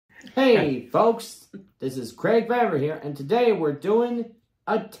Hey folks, this is Craig Bever here, and today we're doing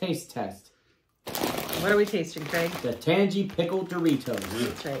a taste test. What are we tasting, Craig? The Tangy Pickle Doritos.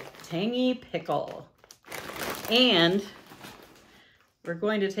 That's right, Tangy Pickle. And we're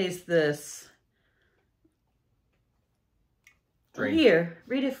going to taste this. Drink. Here,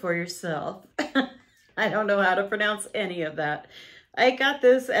 read it for yourself. I don't know how to pronounce any of that. I got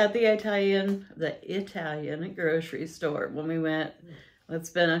this at the Italian grocery store when we went. It's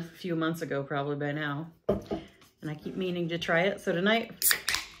been a few months ago probably by now. And I keep meaning to try it. So tonight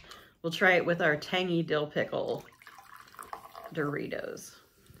we'll try it with our Tangy Dill Pickle Doritos.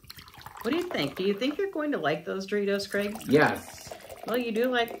 What do you think? Do you think you're going to like those Doritos, Craig? Yes. Well, you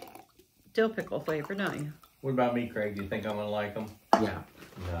do like dill pickle flavor, don't you? What about me, Craig? Do you think I'm going to like them? Yeah.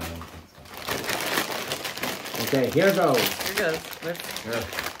 No, I don't think Okay, here goes. Here goes.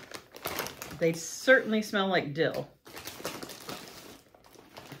 They certainly smell like dill.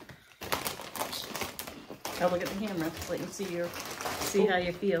 Oh, look at the camera. Let you see how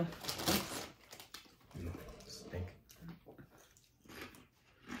you feel. Stink.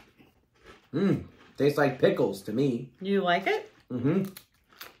 Tastes like pickles to me. You like it? Mm-hmm.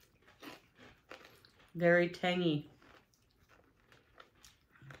 Very tangy.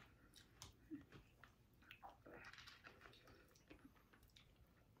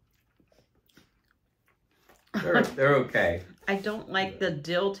 They're okay. I don't like the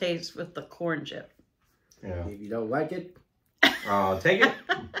dill taste with the corn chip. Yeah. If you don't like it, Oh, take it.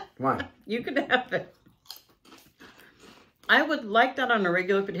 come on. You can have it. I would like that on a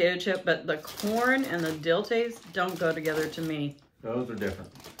regular potato chip, but the corn and the dill taste don't go together to me. Those are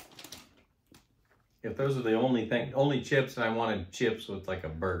different. If those are the only chips, and I wanted chips with like a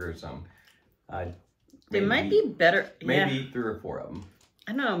burger or something, They might be better. Maybe Yeah. eat 3 or 4 of them.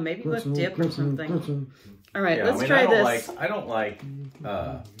 I don't know, maybe with dip or something. All right, Yeah, let's try this. I don't like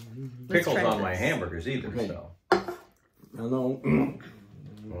pickles try on my this. hamburgers either. Okay. So. Hello.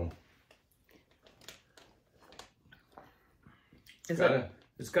 Well, Is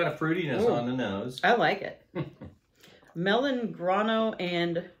it's got a fruitiness on the nose. I like it. Melon Grano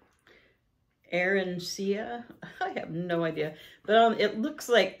and Arancia. I have no idea. But it looks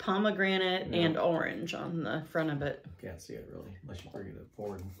like pomegranate and orange on the front of it. Can't see it really, unless you bring it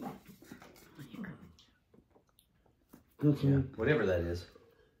forward. Okay. Yeah, whatever that is.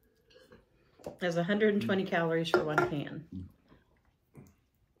 There's 120 calories for 1 can.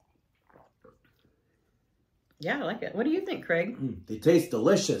 Yeah, I like it. What do you think, Craig? They taste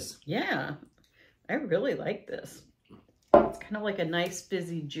delicious. Yeah, I really like this. It's kind of like a nice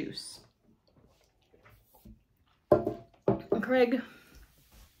fizzy juice. Craig?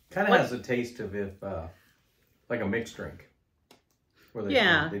 Kind of has a taste of like a mixed drink. Where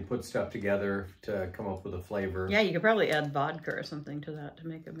they put stuff together to come up with a flavor. Yeah, you could probably add vodka or something to that to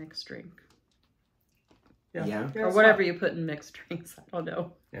make a mixed drink. Yeah. Or whatever you put in mixed drinks. I don't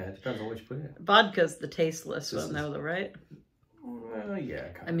know. Yeah, it depends on what you put in it. Vodka's the tasteless one, though, right? Well, yeah.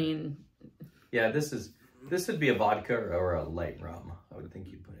 Kind of. I mean... Yeah, this would be a vodka or a light rum, I would think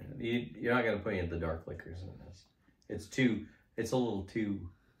you'd put in it. You're not going to put any of the dark liquors in this. It's a little too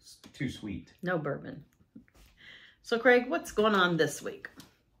sweet. No bourbon. So, Craig, what's going on this week?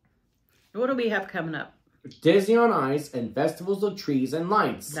 What do we have coming up? Disney on Ice and Festivals of Trees and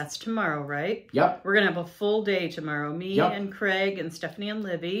Lights. That's tomorrow, right? Yep. We're going to have a full day tomorrow. Me and Craig and Stephanie and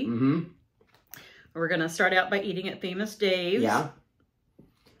Livy. Mm-hmm. We're going to start out by eating at Famous Dave's. Yeah.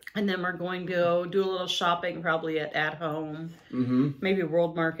 And then we're going to go do a little shopping, probably at home. Mm-hmm. Maybe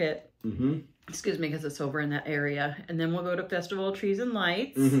World Market. Mm-hmm. Excuse me, because it's over in that area. And then we'll go to Festival of Trees and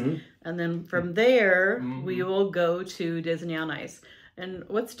Lights. Mm-hmm. And then from there, we will go to Disney on Ice. And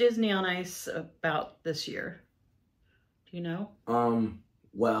what's Disney on Ice about this year? Do you know?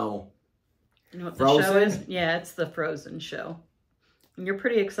 Well, You know what Frozen? the show is? Yeah, it's the Frozen show. And you're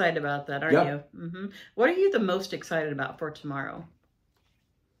pretty excited about that, aren't you? Mm-hmm. What are you the most excited about for tomorrow?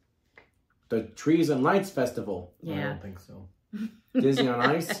 the Trees and Lights Festival. I Yeah. don't think so. Disney on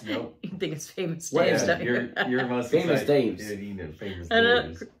Ice? Nope. You think it's Famous What Dave's, is don't you? You're most Famous excited. Dave's. Yeah, you know, Famous I know,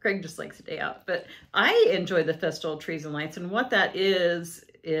 Dave's. Craig just likes a day out. But I enjoy the Festival of Trees and Lights. And what that is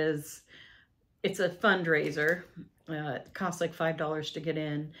it's a fundraiser. It costs like $5 to get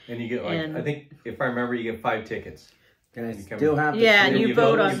in. And you get like, I think, if I remember, you get 5 tickets. Can I You come still in. have the Yeah, and tree you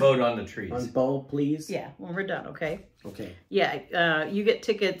vote on- You vote on the trees. on bowl, please? Yeah, when we're done, okay? Okay. Yeah, you get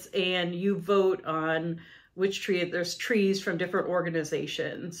tickets and you vote on which tree. There's trees from different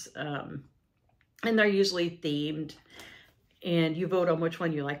organizations, and they're usually themed. And you vote on which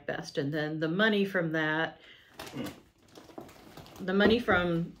one you like best. And then the money from that, the money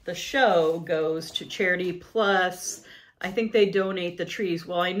from the show goes to charity, plus I think they donate the trees.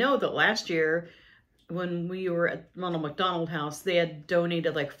 Well, I know that last year when we were at Ronald McDonald House, they had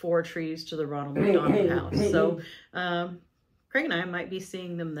donated like 4 trees to the Ronald McDonald House. So Craig and I might be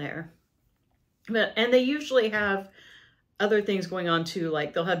seeing them there. And they usually have other things going on too,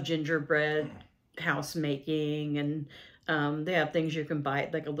 like they'll have gingerbread house making, and they have things you can buy,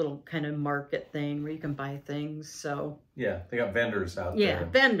 like a little kind of market thing where you can buy things. So yeah, they got vendors out there. Yeah,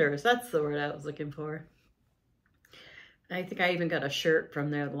 vendors. That's the word I was looking for. I think I even got a shirt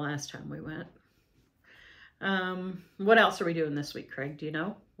from there the last time we went. What else are we doing this week, Craig? Do you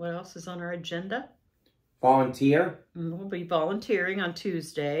know what else is on our agenda? Volunteer. We'll be volunteering on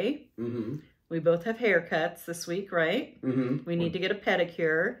Tuesday. Mm-hmm. We both have haircuts this week, right? Mm-hmm. We need to get a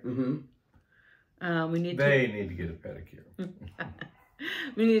pedicure. Mm-hmm. They need to get a pedicure.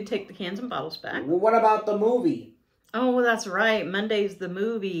 We need to take the cans and bottles back. Well, what about the movie? Oh, that's right. Monday's the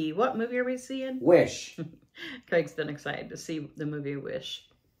movie. What movie are we seeing? Wish. Craig's been excited to see the movie Wish.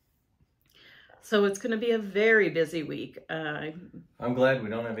 So it's going to be a very busy week. I'm glad we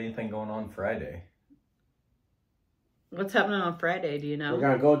don't have anything going on Friday. What's happening on Friday? Do you know? We're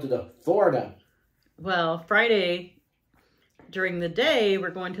going to go to the Florida. Well, Friday during the day,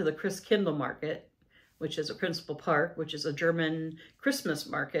 we're going to the Christkindl Market, which is a Principal Park, which is a German Christmas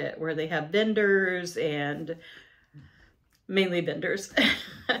market where they have vendors and mainly vendors,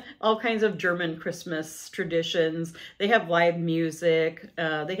 all kinds of German Christmas traditions. They have live music.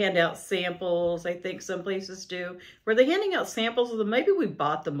 They hand out samples. I think some places do. Were they handing out samples of them? Maybe we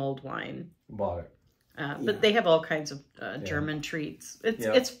bought the mulled wine. Bought it. But they have all kinds of German treats.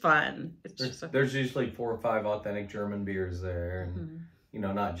 It's fun. There's usually 4 or 5 authentic German beers there, and you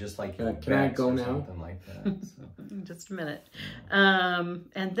know, not just like can I go now? Something like that. So. Just a minute.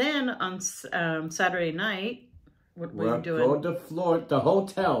 And then on Saturday night, what were you doing? Go to Florida, the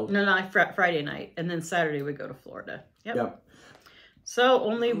hotel. No, Friday night, and then Saturday we go to Florida. Yep. So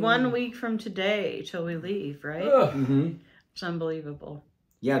only 1 week from today till we leave, right? Mm-hmm. It's unbelievable.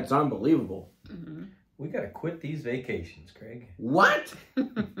 Yeah, it's unbelievable. Mm-hmm. We got to quit these vacations, Craig. What?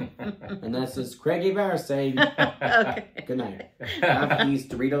 And that's just Craig Rivera saying, Okay. Good night. Have these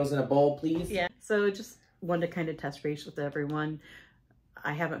Doritos in a bowl, please. Yeah. So just wanted to kind of touch base with everyone.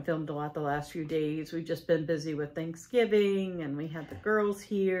 I haven't filmed a lot the last few days. We've just been busy with Thanksgiving, and we had the girls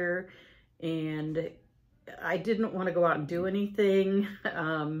here, and I didn't want to go out and do anything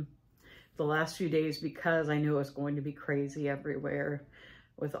the last few days because I knew it was going to be crazy everywhere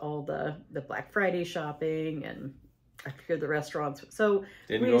with all the Black Friday shopping, and I figured the restaurants. So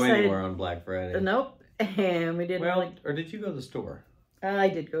didn't go anywhere on Black Friday. Nope. And we didn't. Well, or did you go to the store? I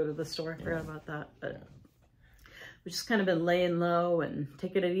did go to the store. I forgot about that, but we've just kind of been laying low and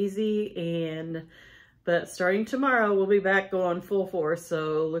taking it easy. But starting tomorrow, we'll be back going full force.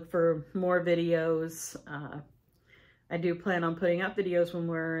 So look for more videos. I do plan on putting out videos when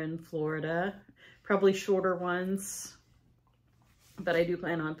we're in Florida, probably shorter ones. But I do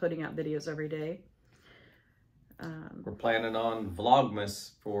plan on putting out videos every day. We're planning on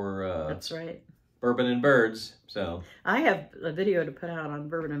Vlogmas for that's right. Bourbon and Birds. So I have a video to put out on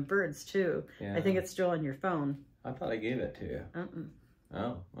Bourbon and Birds too. Yeah. I think it's still on your phone. I thought I gave it to you.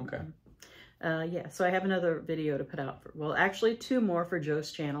 Oh, okay. Yeah, so I have another video to put out. Well, actually 2 more for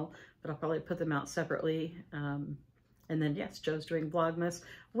Joe's channel, but I'll probably put them out separately. And then, yes, Joe's doing Vlogmas.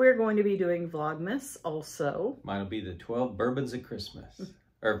 We're going to be doing Vlogmas also. Mine will be the 12 Bourbons of Christmas.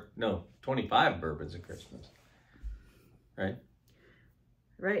 Or, no, 25 Bourbons of Christmas. Right?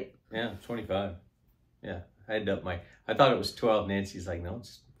 Right. Yeah, 25. Yeah, I had up I thought it was 12. Nancy's like, no,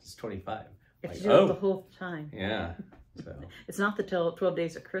 it's 25. It's like, do it the whole time. Yeah. So it's not the 12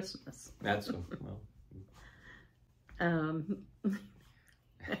 days of Christmas. That's, well.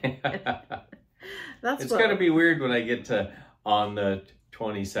 That's it's going to be weird when I get to on the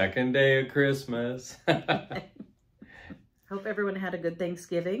 22nd day of Christmas. Hope everyone had a good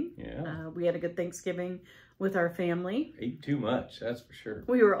Thanksgiving. Yeah. We had a good Thanksgiving with our family. Ate too much, that's for sure.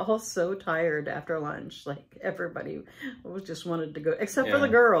 We were all so tired after lunch. Like everybody just wanted to go, except for the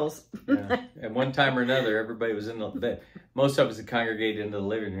girls. Yeah. And one time or another, everybody was in the bed. Most of us had congregated into the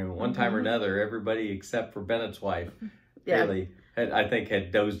living room. One time or another, everybody except for Bennett's wife really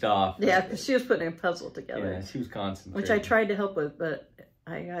had dozed off. Yeah, because she was putting a puzzle together. Yeah, she was concentrating. Which I tried to help with, but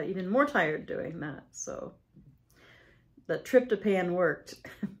I got even more tired doing that. So the tryptophan worked.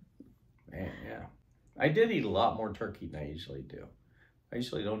 Man, yeah. I did eat a lot more turkey than I usually do. I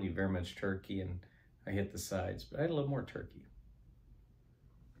usually don't eat very much turkey, and I hit the sides, but I had a little more turkey.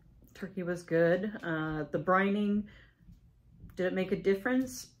 Turkey was good. The brining, did it make a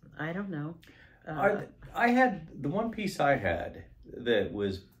difference? I don't know. I had the one piece I had that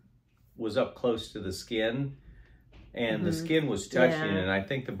was up close to the skin. and the skin was touching, Yeah. and I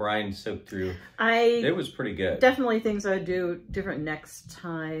think the brine soaked through. It It was pretty good. definitely things I would do different next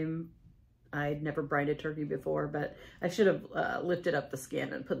time. I'd never brined a turkey before, but I should have lifted up the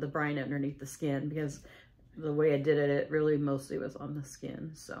skin and put the brine underneath the skin, because the way I did it, it really mostly was on the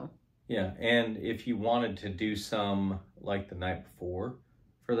skin. So Yeah, and if you wanted to do some like the night before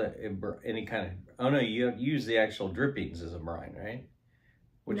for any kind of, oh no, you use the actual drippings as a brine, right?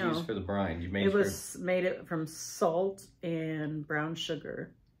 What did you use for the brine? You made made it from salt and brown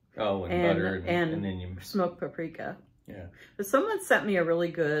sugar. Oh, and butter, and then you smoked paprika. Yeah. But someone sent me a really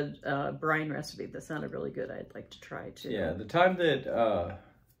good brine recipe that sounded really good. I'd like to try too. Yeah, the time that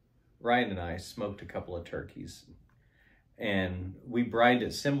Ryan and I smoked a couple of turkeys, and we brined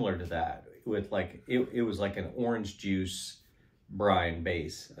it similar to that with like, it was like an orange juice brine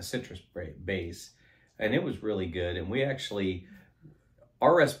base, a citrus base, and it was really good. And we actually,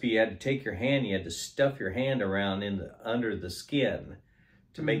 our recipe, you had to take your hand, you had to stuff your hand around under the skin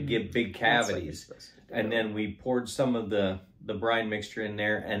to give big cavities. And then we poured some of the brine mixture in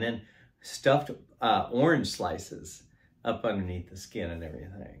there, and then stuffed orange slices up underneath the skin and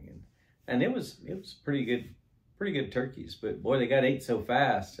everything. And it was pretty good turkeys. But boy, they got ate so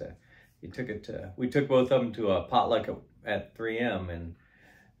fast. We took both of them to a potluck at 3M, and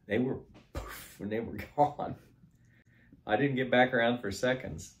they were poof, and they were gone. I didn't get back around for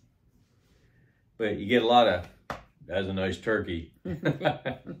seconds. But you get a lot of, that's a nice turkey.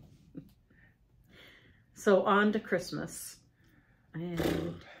 So on to Christmas.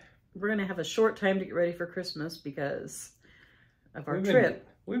 And we're going to have a short time to get ready for Christmas because of our trip.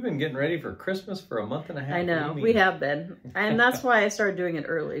 We've been getting ready for Christmas for a month and a half. I know, we have been. And that's why I started doing it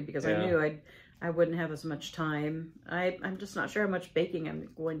early, because I knew I wouldn't have as much time. I'm just not sure how much baking I'm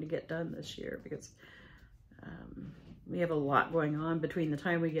going to get done this year, because we have a lot going on between the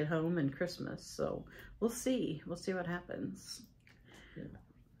time we get home and Christmas. So we'll see. We'll see what happens. Yeah.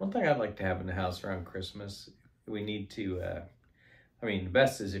 One thing I'd like to have in the house around Christmas, we need to, I mean, the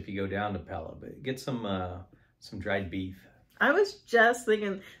best is if you go down to Pella, but get some dried beef. I was just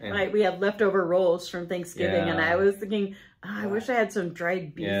thinking, we had leftover rolls from Thanksgiving, and I was thinking, I wish I had some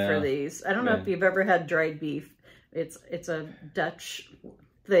dried beef for these. I don't know if you've ever had dried beef. It's a Dutch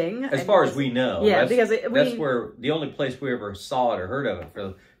thing. As far as we know. Yeah, because that's where the only place we ever saw it or heard of it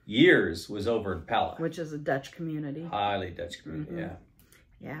for years was over in Pella. Which is a Dutch community. Highly Dutch community, yeah.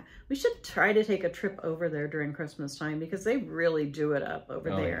 Yeah, we should try to take a trip over there during Christmas time, because they really do it up over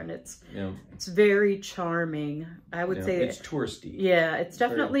there, and it's very charming. I would say it's touristy. Yeah, it's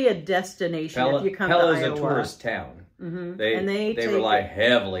definitely a destination if you come to Iowa. Pella's a tourist town. They rely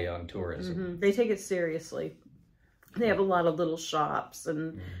heavily on tourism. They take it seriously. They have a lot of little shops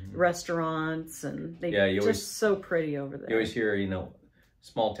and restaurants, and they're just so pretty over there. You always hear,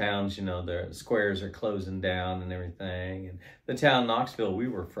 small towns, the squares are closing down and everything. And the town Knoxville we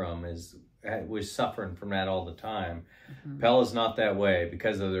were from was suffering from that all the time. Pella's not that way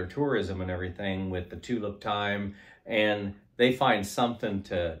because of their tourism and everything with the tulip time, and they find something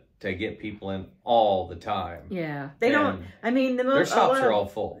to get people in all the time. Yeah, they don't. I mean, their shops are all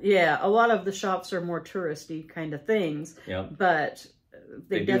full. Yeah, a lot of the shops are more touristy kind of things. Yeah, but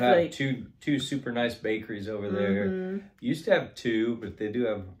they do have two super nice bakeries over there. Used to have two, but they do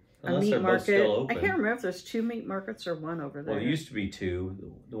have, unless they're both still open. I can't remember if there's 2 meat markets or one over there. Well, there used to be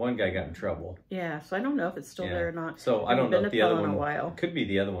 2. The one guy got in trouble. Yeah, so I don't know if it's still there or not. So I don't know if the other one, a while. Could be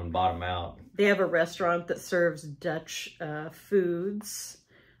the other one bottom out. They have a restaurant that serves Dutch foods.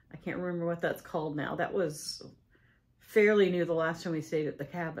 I can't remember what that's called now. That was fairly new the last time we stayed at the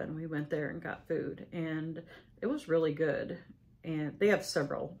cabin. We went there and got food, and it was really good. And they have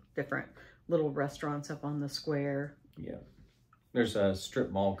several different little restaurants up on the square. Yeah. There's a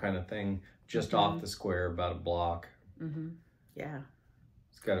strip mall kind of thing just off the square, about a block. Yeah.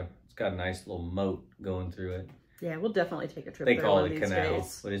 It's got a nice little moat going through it. Yeah, we'll definitely take a trip there. They call it a canal,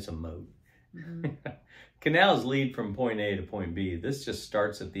 but it's a moat. Canals lead from point A to point B. This just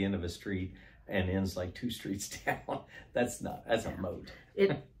starts at the end of a street and ends like 2 streets down. That's a moat.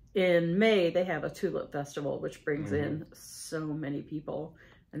 In May, they have a tulip festival, which brings in so many people,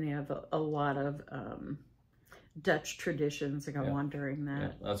 and they have a lot of Dutch traditions that go on during that.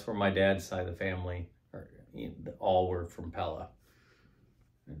 Yeah, that's where my dad's side of the family, all were from Pella.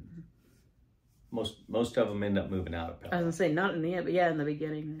 Most of them end up moving out of Pella. I was gonna say not in the end, but in the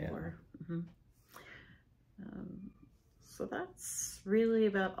beginning they were. So that's really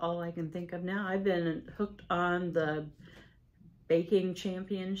about all I can think of now. I've been hooked on the baking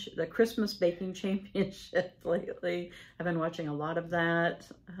championship, the Christmas baking championship lately. I've been watching a lot of that.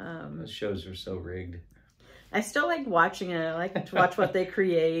 Those shows are so rigged. I still like watching it. I like to watch what they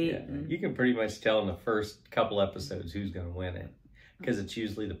create. Yeah, you can pretty much tell in the first couple episodes who's going to win it, because it's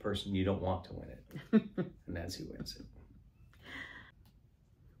usually the person you don't want to win it, and that's who wins it.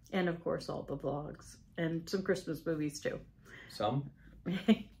 And of course, all the vlogs and some Christmas movies too. Some?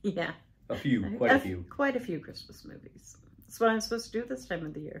 Yeah. A few, quite a few. Quite a few Christmas movies. That's what I'm supposed to do this time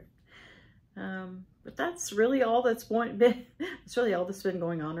of the year. But that's really all that's been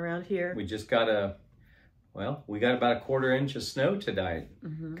going on around here. We just got we got about a 1/4 inch of snow tonight.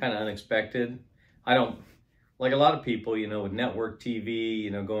 Kind of unexpected. I don't, like a lot of people, you know, with network TV,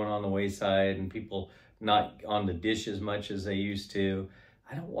 you know, going on the wayside and people not on the dish as much as they used to.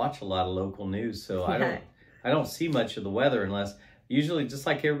 I don't watch a lot of local news, so I don't see much of the weather unless, usually just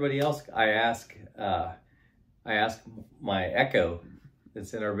like everybody else, I ask my Echo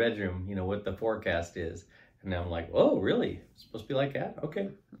that's in our bedroom, you know, what the forecast is. And I'm like, oh, really? It's supposed to be like that? Okay.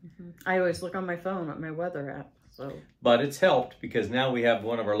 I always look on my phone at my weather app. So, but it's helped because now we have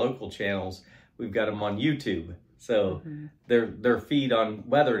one of our local channels. We've got them on YouTube. So their feed on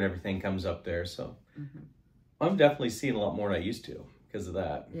weather and everything comes up there. So I'm definitely seeing a lot more than I used to because of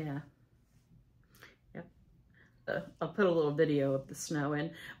that. Yeah. I'll put a little video of the snow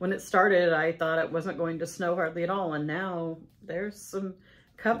in. When it started, I thought it wasn't going to snow hardly at all, and now there's some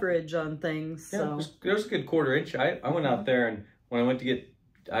coverage on things. Yeah, so there's a good 1/4 inch. I went out there, and when I went to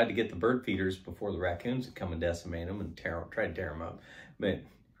I had to get the bird feeders before the raccoons would come and decimate them and try to tear them up. But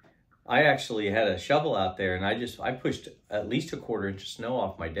I actually had a shovel out there, and I pushed at least a 1/4 inch of snow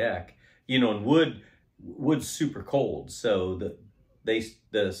off my deck. You know, and wood's super cold, so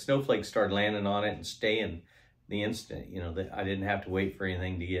the snowflakes started landing on it and staying the instant. You know, that I didn't have to wait for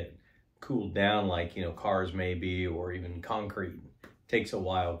anything to get cooled down like, you know, cars maybe, or even concrete. It takes a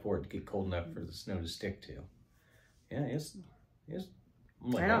while for it to get cold enough for the snow to stick to. Yeah, it's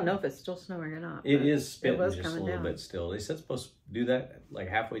I don't know if it's still snowing or not. It is spitting just a little down. bit still. They said it's supposed to do that like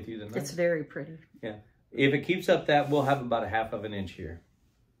halfway through the night. It's very pretty. Yeah. If it keeps up that, we'll have about a 1/2 inch here,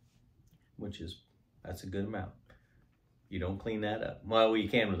 that's a good amount. You don't clean that up. Well, you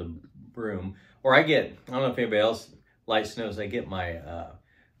can with a broom. Or I don't know if anybody else likes snows, I get my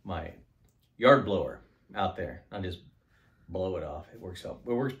my yard blower out there. I just blow it off. It works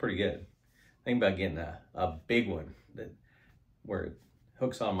pretty good. Think about getting a big one where it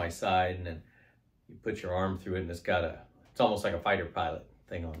hooks on my side, and then you put your arm through it, and it's almost like a fighter pilot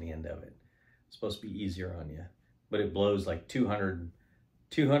thing on the end of it. It's supposed to be easier on you, but it blows like 200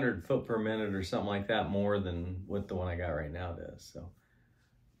 foot per minute or something like that, more than what the one I got right now does. So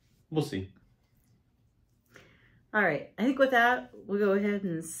we'll see. All right. I think with that, we'll go ahead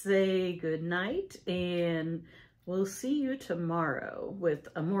and say good night, and we'll see you tomorrow with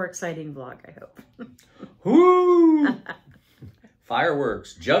a more exciting vlog, I hope. Woo!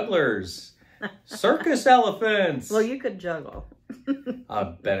 Fireworks, jugglers, circus elephants. Well, you could juggle. I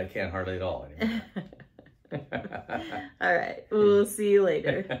bet I can't hardly at all anymore. All right. We'll see you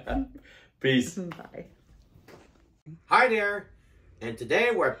later. Peace. Bye. Hi there. And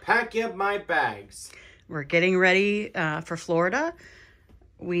today we're packing up my bags. We're getting ready for Florida.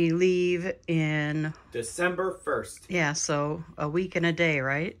 We leave in December 1st. Yeah, so a week and a day,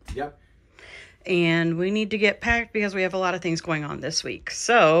 right? Yep. And we need to get packed because we have a lot of things going on this week.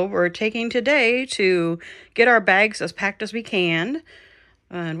 So we're taking today to get our bags as packed as we can.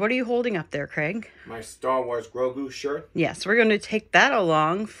 And what are you holding up there, Craig? My Star Wars Grogu shirt. Yes, we're going to take that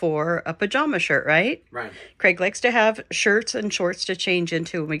along for a pajama shirt, right? Right. Craig likes to have shirts and shorts to change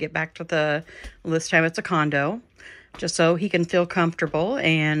into when we get back to this time it's a condo, just so he can feel comfortable.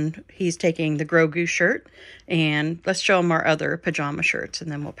 And he's taking the Grogu shirt, and let's show him our other pajama shirts,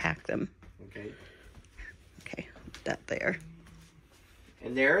 and then we'll pack them. Okay, put that there.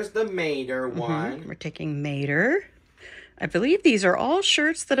 And there's the Mater one. We're taking Mater. I believe these are all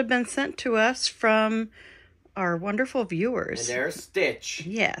shirts that have been sent to us from our wonderful viewers. And there's Stitch.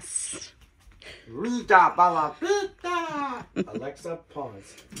 Yes. Alexa,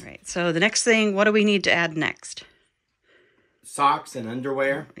 pause. All right, so the next thing, what do we need to add next? Socks and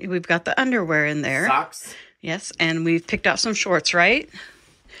underwear. We've got the underwear in there. Socks. Yes, and we've picked out some shorts, right?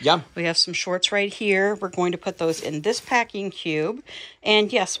 Yeah. We have some shorts right here. We're going to put those in this packing cube.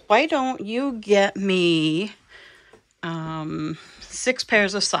 And yes, why don't you get me 6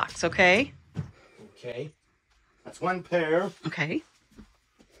 pairs of socks, okay? Okay. That's 1 pair. Okay.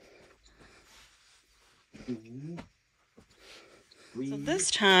 So this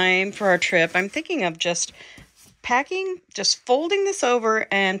time for our trip, I'm thinking of just folding this over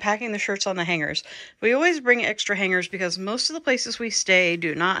and packing the shirts on the hangers. We always bring extra hangers because most of the places we stay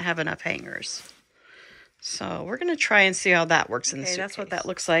do not have enough hangers. So we're going to try and see how that works in the suitcase. That's what that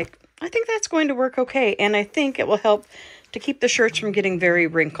looks like I think that's going to work okay. And I think it will help to keep the shirts from getting very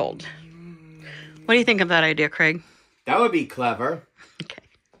wrinkled. What do you think of that idea, Craig? That would be clever. Okay.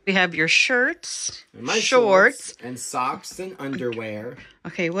 We have your shirts, And my shorts, and socks and underwear.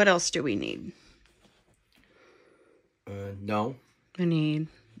 Okay, what else do we need? No. We need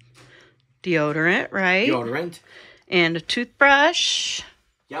deodorant, right? Deodorant. And a toothbrush.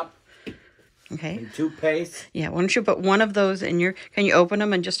 Yep. Okay. And toothpaste. Yeah, why don't you put one of those in your... Can you open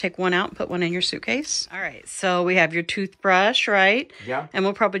them and just take one out and put one in your suitcase? All right, so we have your toothbrush, right? Yeah. And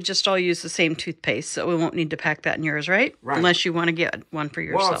we'll probably just all use the same toothpaste, so we won't need to pack that in yours, right? Right. Unless you want to get one for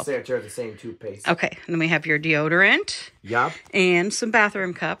We'll all yourself. share the same toothpaste. Okay, and then we have your deodorant. Yep. And some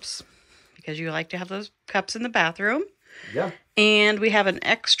bathroom cups, because you like to have those cups in the bathroom. Yep. And we have an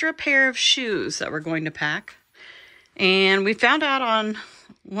extra pair of shoes that we're going to pack. And we found out on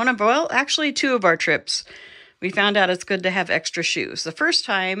actually 2 of our trips, we found out it's good to have extra shoes. The first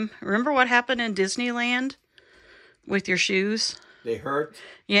time, remember what happened in Disneyland with your shoes? They hurt.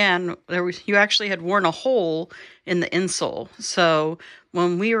 Yeah, and you actually had worn a hole in the insole. So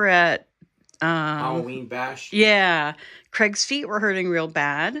when we were at Halloween bash. Yeah, Craig's feet were hurting real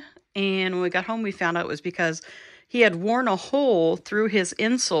bad. And when we got home, we found out it was because he had worn a hole through his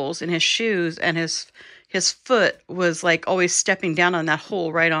insoles in his shoes, and his foot was like always stepping down on that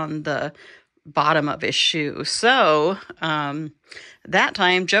hole right on the bottom of his shoe. So that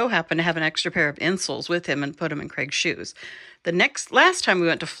time, Joe happened to have an extra pair of insoles with him and put them in Craig's shoes. Last time we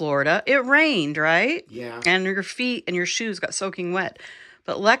went to Florida, it rained, right? Yeah. And your feet and your shoes got soaking wet.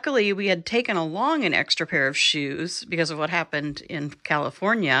 But luckily, we had taken along an extra pair of shoes because of what happened in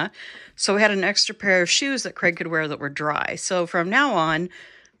California. So we had an extra pair of shoes that Craig could wear that were dry. So from now on,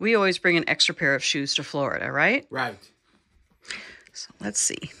 we always bring an extra pair of shoes to Florida, right? Right. So let's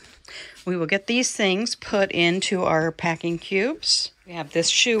see. We will get these things put into our packing cubes. We have this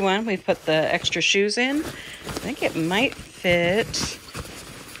shoe one. We put the extra shoes in. I think it might fit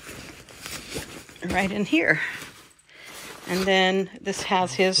right in here. And then this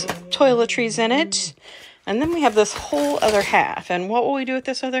has his toiletries in it. And then we have this whole other half. And what will we do with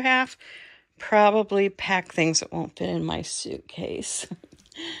this other half? Probably pack things that won't fit in my suitcase.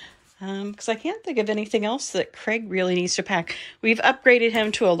 Because I can't think of anything else that Craig really needs to pack. We've upgraded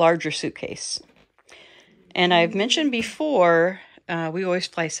him to a larger suitcase. And I've mentioned before, we always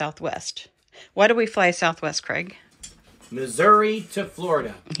fly Southwest. Why do we fly Southwest, Craig? Missouri to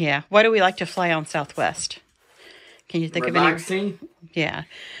Florida. Yeah. Why do we like to fly on Southwest? Can you think Relaxing. of any? Yeah.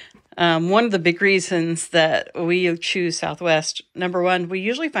 One of the big reasons that we choose Southwest, number one, we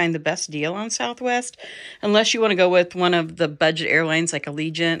usually find the best deal on Southwest, unless you want to go with one of the budget airlines like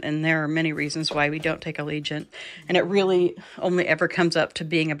Allegiant, and there are many reasons why we don't take Allegiant. And it really only ever comes up to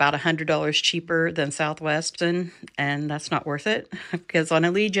being about $100 cheaper than Southwest, and that's not worth it, because on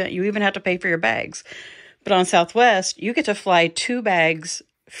Allegiant, you even have to pay for your bags. But on Southwest, you get to fly 2 bags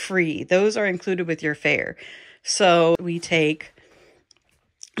free. Those are included with your fare. So we take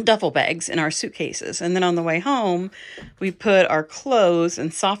duffel bags in our suitcases. And then on the way home, we put our clothes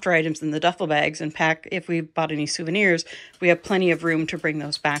and softer items in the duffel bags and pack, if we bought any souvenirs, we have plenty of room to bring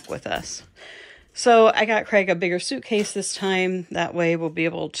those back with us. So I got Craig a bigger suitcase this time. That way we'll be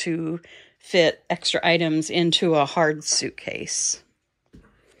able to fit extra items into a hard suitcase.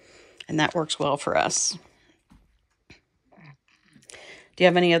 And that works well for us. Do you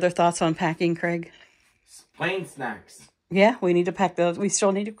have any other thoughts on packing, Craig? Plain snacks. Yeah, we need to pack those. We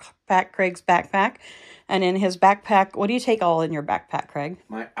still need to pack Craig's backpack. And in his backpack, what do you take all in your backpack, Craig?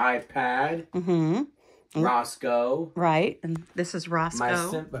 My iPad. Mm-hmm. Roscoe. Right, and this is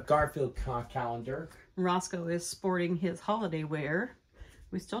Roscoe. My Garfield calendar. Roscoe is sporting his holiday wear.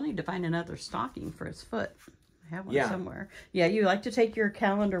 We still need to find another stocking for his foot. I have one somewhere. Yeah, you like to take your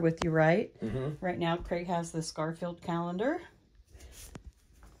calendar with you, right? Mm-hmm. Right now, Craig has this Garfield calendar.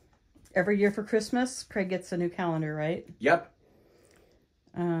 Every year for Christmas, Craig gets a new calendar, right? Yep.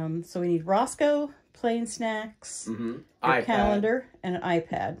 So we need Roscoe, plain snacks, your calendar, and an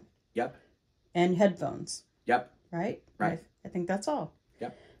iPad. Yep. And headphones. Yep. Right? Right. I think that's all.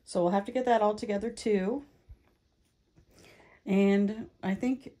 Yep. So we'll have to get that all together too. And I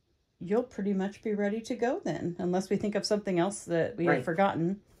think you'll pretty much be ready to go then, unless we think of something else that we have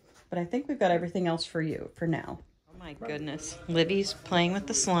forgotten. But I think we've got everything else for you for now. Oh my goodness. Livy's playing with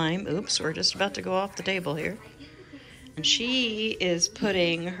the slime. Oops, we're just about to go off the table here. And she is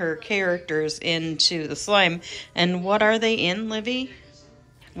putting her characters into the slime. And what are they in, Livy?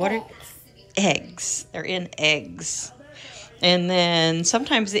 What are eggs? They're in eggs. And then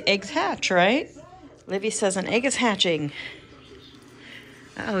sometimes the eggs hatch, right? Livy says an egg is hatching.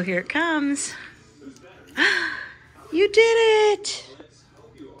 Oh, here it comes. You did it!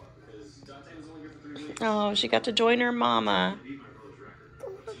 Oh, she got to join her mama.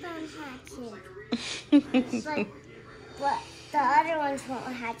 But the other ones won't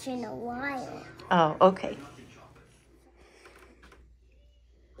hatch in a while. Oh, okay.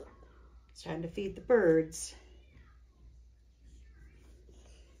 It's time to feed the birds.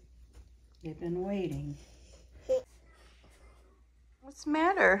 They've been waiting. What's the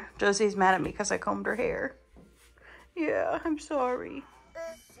matter? Josie's mad at me because I combed her hair. Yeah, I'm sorry.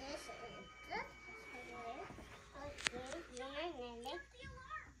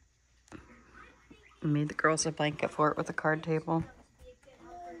 I made the girls a blanket for it with a card table.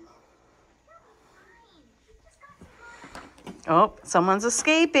 Oh, someone's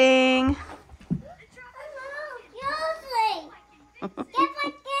escaping. Get back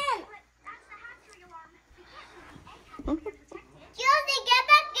in! Josie, get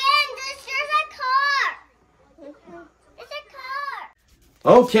back in! There's a car! There's a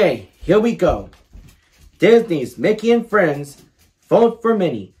car! Okay, here we go. Disney's Mickey and Friends, Vote for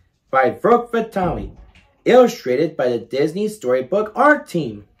Minnie by Brooke Vitale. Illustrated by the Disney Storybook Art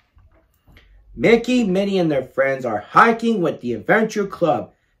Team. Mickey, Minnie, and their friends are hiking with the Adventure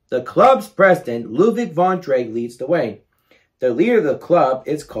Club. The club's president, Ludwig von Drake, leads the way. The leader of the club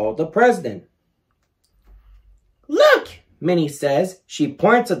is called the president. Look, Minnie says. She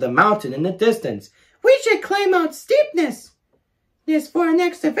points at the mountain in the distance. We should climb Mount Steepness. This for our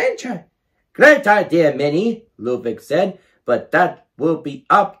next adventure. Great idea, Minnie, Ludwig said, but that will be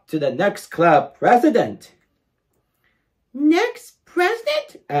up to the next club president. Next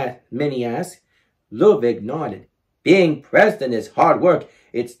president? Minnie asked. Ludwig nodded. Being president is hard work.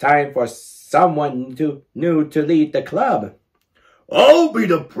 It's time for someone new to lead the club. I'll be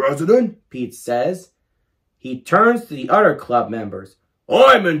the president, Pete says. He turns to the other club members.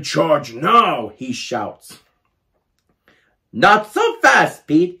 I'm in charge now, he shouts. Not so fast,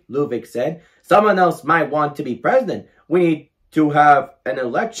 Pete, Ludwig said. Someone else might want to be president. We need to have an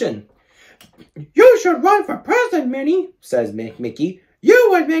election. You should run for president, Minnie, says Mickey. You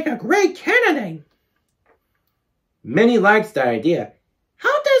would make a great candidate. Minnie likes the idea.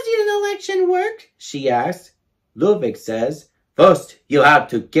 How does an election work? She asks. Ludwig says, first, you have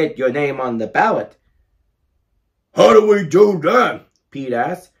to get your name on the ballot. How do we do that? Pete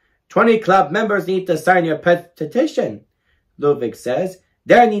asks. 20 club members need to sign your petition. Ludwig says.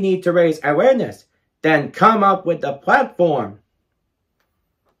 Then you need to raise awareness. Then come up with a platform.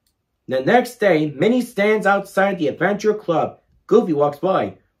 The next day, Minnie stands outside the Adventure Club. Goofy walks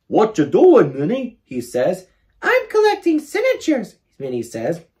by. What you doing, Minnie? He says. I'm collecting signatures, Minnie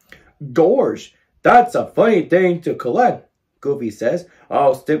says. Gosh, that's a funny thing to collect, Goofy says.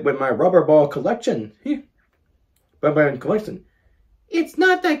 I'll stick with my rubber ball collection. Rubber collection. It's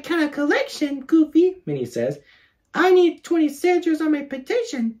not that kind of collection, Goofy, Minnie says. I need 20 signatures on my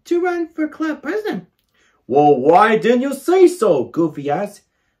petition to run for club president. Well, why didn't you say so? Goofy asks.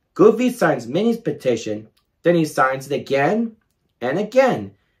 Goofy signs Minnie's petition. Then he signs it again and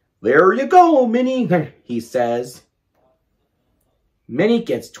again. There you go, Minnie, he says. Minnie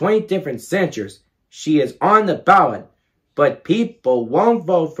gets 20 different signatures. She is on the ballot, but people won't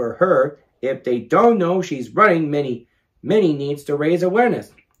vote for her if they don't know she's running. Minnie needs to raise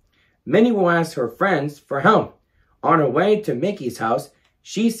awareness. Minnie will ask her friends for help. On her way to Mickey's house,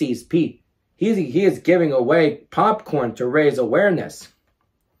 she sees Pete. He is giving away popcorn to raise awareness.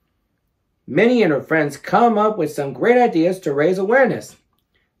 Minnie and her friends come up with some great ideas to raise awareness.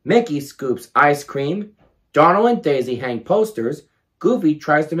 Mickey scoops ice cream. Donald and Daisy hang posters. Goofy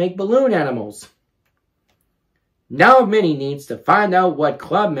tries to make balloon animals. Now Minnie needs to find out what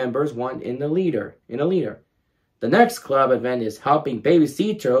club members want in a leader. The next club event is helping baby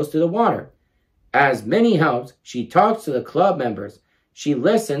sea turtles to the water. As Minnie helps, she talks to the club members. She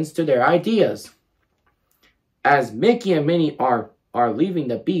listens to their ideas. As Mickey and Minnie are leaving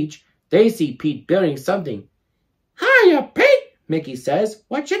the beach, they see Pete building something. Hiya, Pete, Mickey says.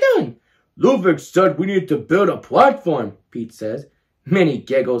 What you doing? Ludwig said we need to build a platform, Pete says. Minnie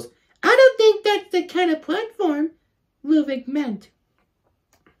giggles. I don't think that's the kind of platform Ludwig meant.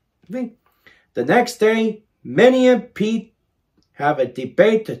 The next day, Minnie and Pete have a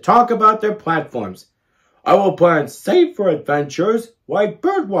debate to talk about their platforms. I will plan safer adventures like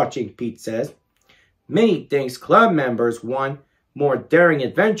bird watching, Pete says. Minnie thinks club members want more daring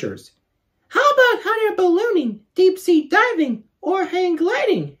adventures. How about hot air ballooning, deep sea diving, or hang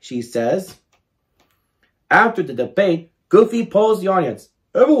gliding, she says. After the debate, Goofy polls the audience.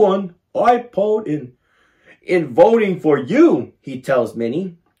 Everyone, I polled in voting for you, he tells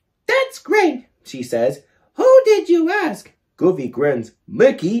Minnie. That's great, she says. Who did you ask? Goofy grins.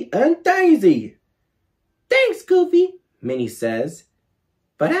 Mickey and Daisy. Thanks, Goofy, Minnie says.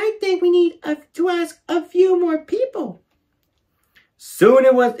 but I think we need to ask a few more people. Soon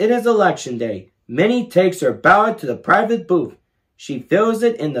it is election day. Minnie takes her ballot to the private booth. She fills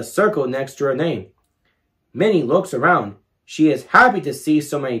it in the circle next to her name. Minnie looks around. She is happy to see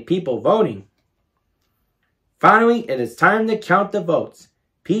so many people voting. Finally, it is time to count the votes.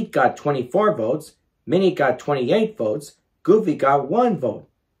 Pete got 24 votes. Minnie got 28 votes. Goofy got 1 vote.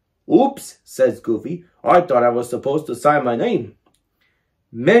 Oops, says Goofy. I thought I was supposed to sign my name.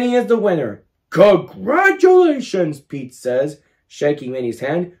 Minnie is the winner. Congratulations, Pete says, shaking Minnie's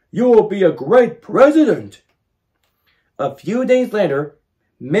hand. You will be a great president. A few days later,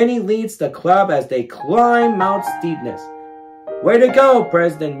 Minnie leads the club as they climb Mount Steepness. Way to go,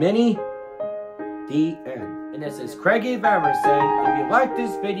 President Minnie. The end. And this is Craigie Varver saying, if you like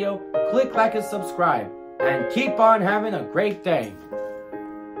this video, click like and subscribe. And keep on having a great day.